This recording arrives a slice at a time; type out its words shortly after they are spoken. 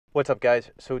What's up,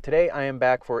 guys? So today I am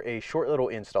back for a short little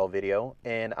install video,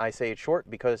 and I say it's short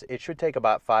because it should take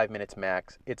about 5 minutes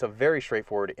max. It's a very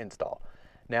straightforward install.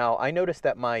 Now, I noticed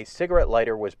that my cigarette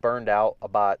lighter was burned out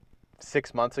about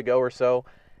 6 months ago or so,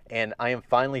 and I am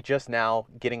finally just now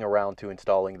getting around to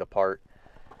installing the part.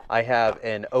 I have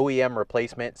an OEM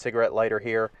replacement cigarette lighter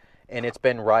here, and it's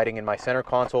been riding in my center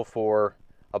console for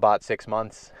about 6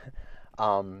 months.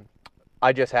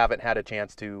 I just haven't had a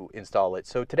chance to install it.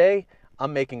 So today,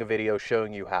 I'm making a video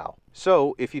showing you how.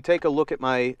 So if you take a look at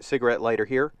my cigarette lighter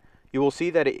here, you will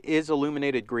see that it is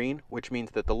illuminated green, which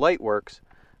means that the light works.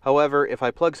 However, if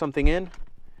I plug something in,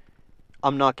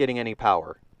 I'm not getting any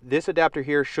power. This adapter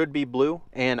here should be blue,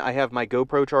 and I have my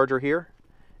GoPro charger here,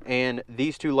 and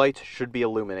these two lights should be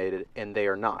illuminated, and they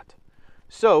are not.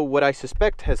 So what I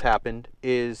suspect has happened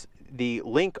is the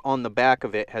link on the back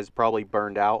of it has probably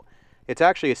burned out. It's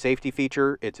actually a safety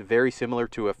feature. It's very similar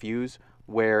to a fuse,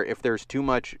 where if there's too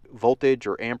much voltage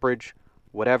or amperage,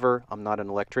 whatever, I'm not an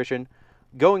electrician,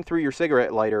 going through your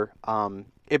cigarette lighter,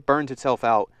 it burns itself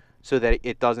out so that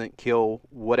it doesn't kill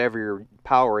whatever you're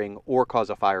powering or cause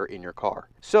a fire in your car.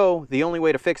 So the only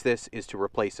way to fix this is to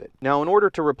replace it. Now, in order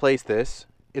to replace this,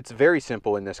 it's very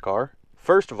simple in this car.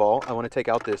 First of all, I want to take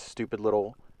out this stupid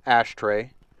little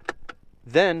ashtray.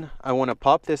 Then I want to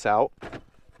pop this out.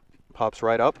 Pops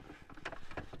right up.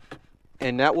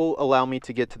 And that will allow me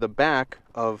to get to the back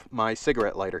of my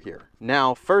cigarette lighter here.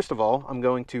 Now, first of all, I'm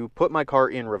going to put my car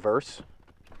in reverse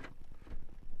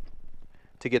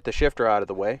to get the shifter out of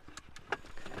the way.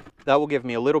 That will give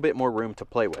me a little bit more room to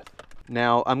play with.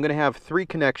 Now, I'm going to have 3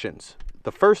 connections.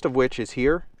 The first of which is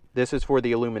here. This is for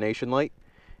the illumination light.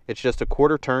 It's just a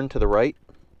quarter turn to the right,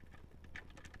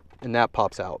 and that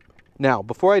pops out. Now,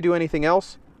 before I do anything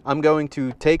else, I'm going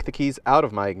to take the keys out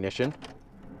of my ignition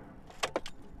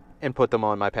and put them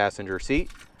on my passenger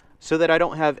seat so that I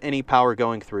don't have any power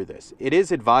going through this. It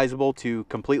is advisable to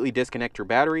completely disconnect your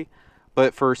battery,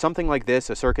 but for something like this,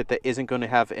 a circuit that isn't going to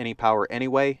have any power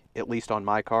anyway, at least on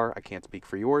my car, I can't speak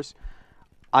for yours,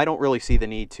 I don't really see the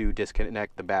need to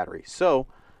disconnect the battery. So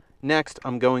next,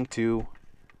 I'm going to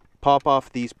pop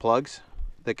off these plugs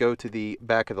that go to the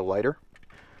back of the lighter.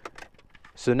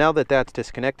 So now that that's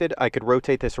disconnected, I could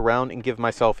rotate this around and give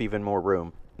myself even more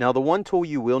room. Now, the one tool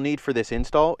you will need for this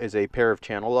install is a pair of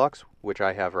channel locks, which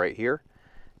I have right here.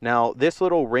 Now, this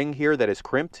little ring here that is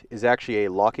crimped is actually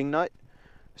a locking nut.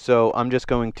 So I'm just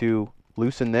going to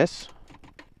loosen this.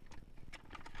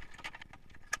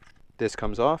 This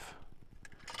comes off.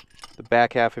 The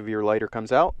back half of your lighter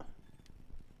comes out.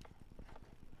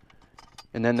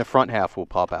 And then the front half will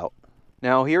pop out.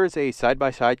 Now, here is a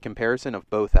side-by-side comparison of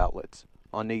both outlets.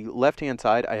 On the left-hand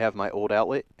side, I have my old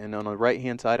outlet, and on the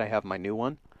right-hand side, I have my new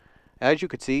one. As you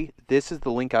can see, this is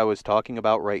the link I was talking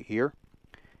about right here.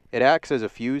 It acts as a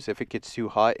fuse if it gets too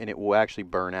hot, and it will actually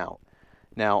burn out.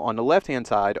 Now, on the left-hand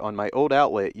side, on my old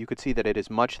outlet, you could see that it is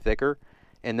much thicker,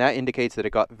 and that indicates that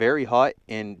it got very hot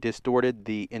and distorted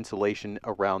the insulation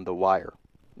around the wire.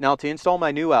 Now, to install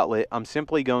my new outlet, I'm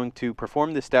simply going to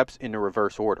perform the steps in the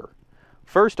reverse order.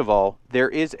 First of all, there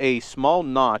is a small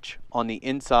notch on the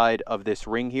inside of this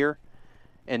ring here,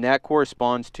 and that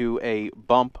corresponds to a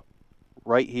bump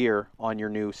right here on your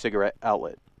new cigarette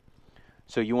outlet.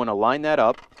 So you want to line that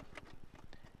up,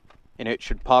 and it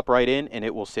should pop right in, and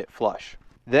it will sit flush.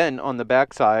 Then on the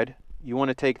back side, you want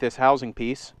to take this housing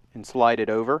piece and slide it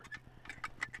over.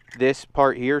 This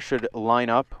part here should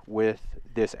line up with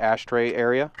this ashtray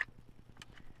area,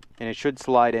 and it should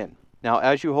slide in. Now,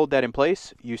 as you hold that in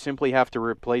place, you simply have to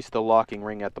replace the locking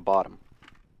ring at the bottom.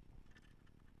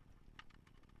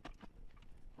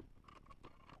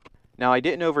 Now, I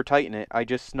didn't over tighten it, I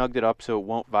just snugged it up so it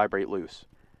won't vibrate loose.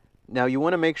 Now, you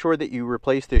want to make sure that you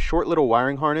replace this short little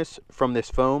wiring harness from this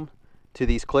foam to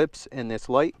these clips and this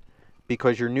light,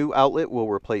 because your new outlet will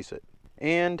replace it.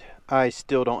 And I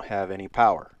still don't have any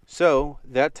power. So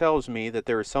that tells me that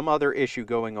there is some other issue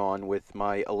going on with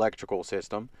my electrical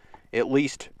system, at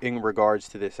least in regards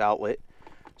to this outlet.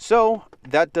 So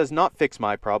that does not fix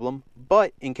my problem,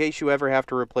 but in case you ever have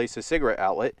to replace a cigarette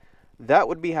outlet, that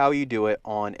would be how you do it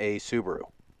on a Subaru.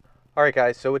 Alright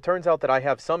guys, so it turns out that I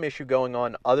have some issue going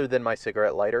on other than my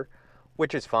cigarette lighter,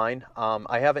 which is fine.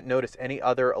 I haven't noticed any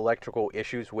other electrical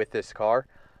issues with this car,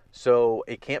 so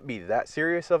it can't be that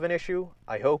serious of an issue,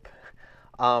 I hope.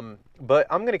 But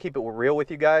I'm going to keep it real with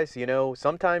you guys. You know,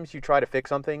 sometimes you try to fix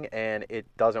something and it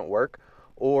doesn't work,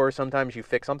 or sometimes you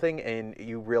fix something and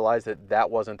you realize that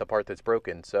that wasn't the part that's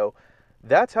broken. So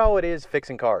that's how it is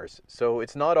fixing cars. So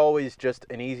it's not always just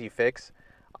an easy fix.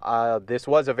 This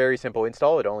was a very simple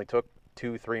install. It only took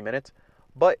 2-3 minutes,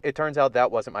 but it turns out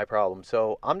that wasn't my problem.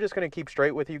 So I'm just going to keep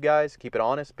straight with you guys, keep it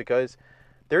honest, because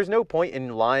There's no point in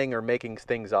lying or making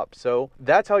things up. So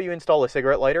that's how you install a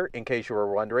cigarette lighter, in case you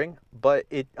were wondering, but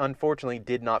it unfortunately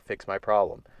did not fix my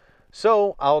problem.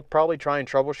 So I'll probably try and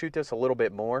troubleshoot this a little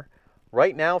bit more.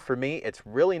 Right now, for me, it's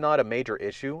really not a major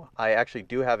issue. I actually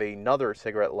do have another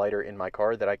cigarette lighter in my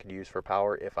car that I could use for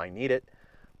power if I need it.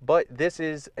 But this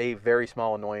is a very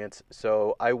small annoyance,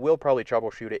 so I will probably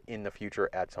troubleshoot it in the future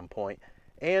at some point.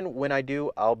 And when I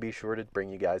do, I'll be sure to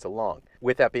bring you guys along.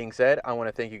 With that being said, I want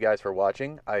to thank you guys for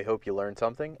watching. I hope you learned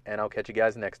something, and I'll catch you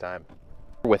guys next time.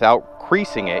 Without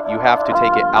creasing it, you have to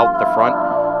take it out the front.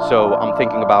 So I'm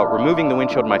thinking about removing the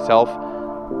windshield myself,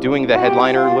 doing the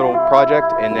headliner little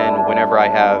project, and then whenever I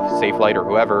have Safelite or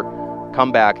whoever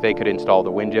come back, they could install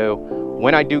the window.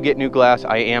 When I do get new glass,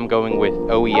 I am going with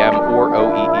OEM or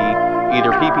OEE,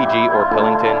 either PPG or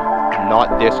Pillington,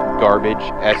 not this garbage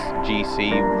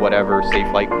SGC whatever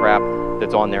Safelite crap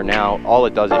that's on there now. All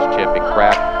it does is chip and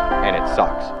crack, and it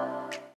sucks.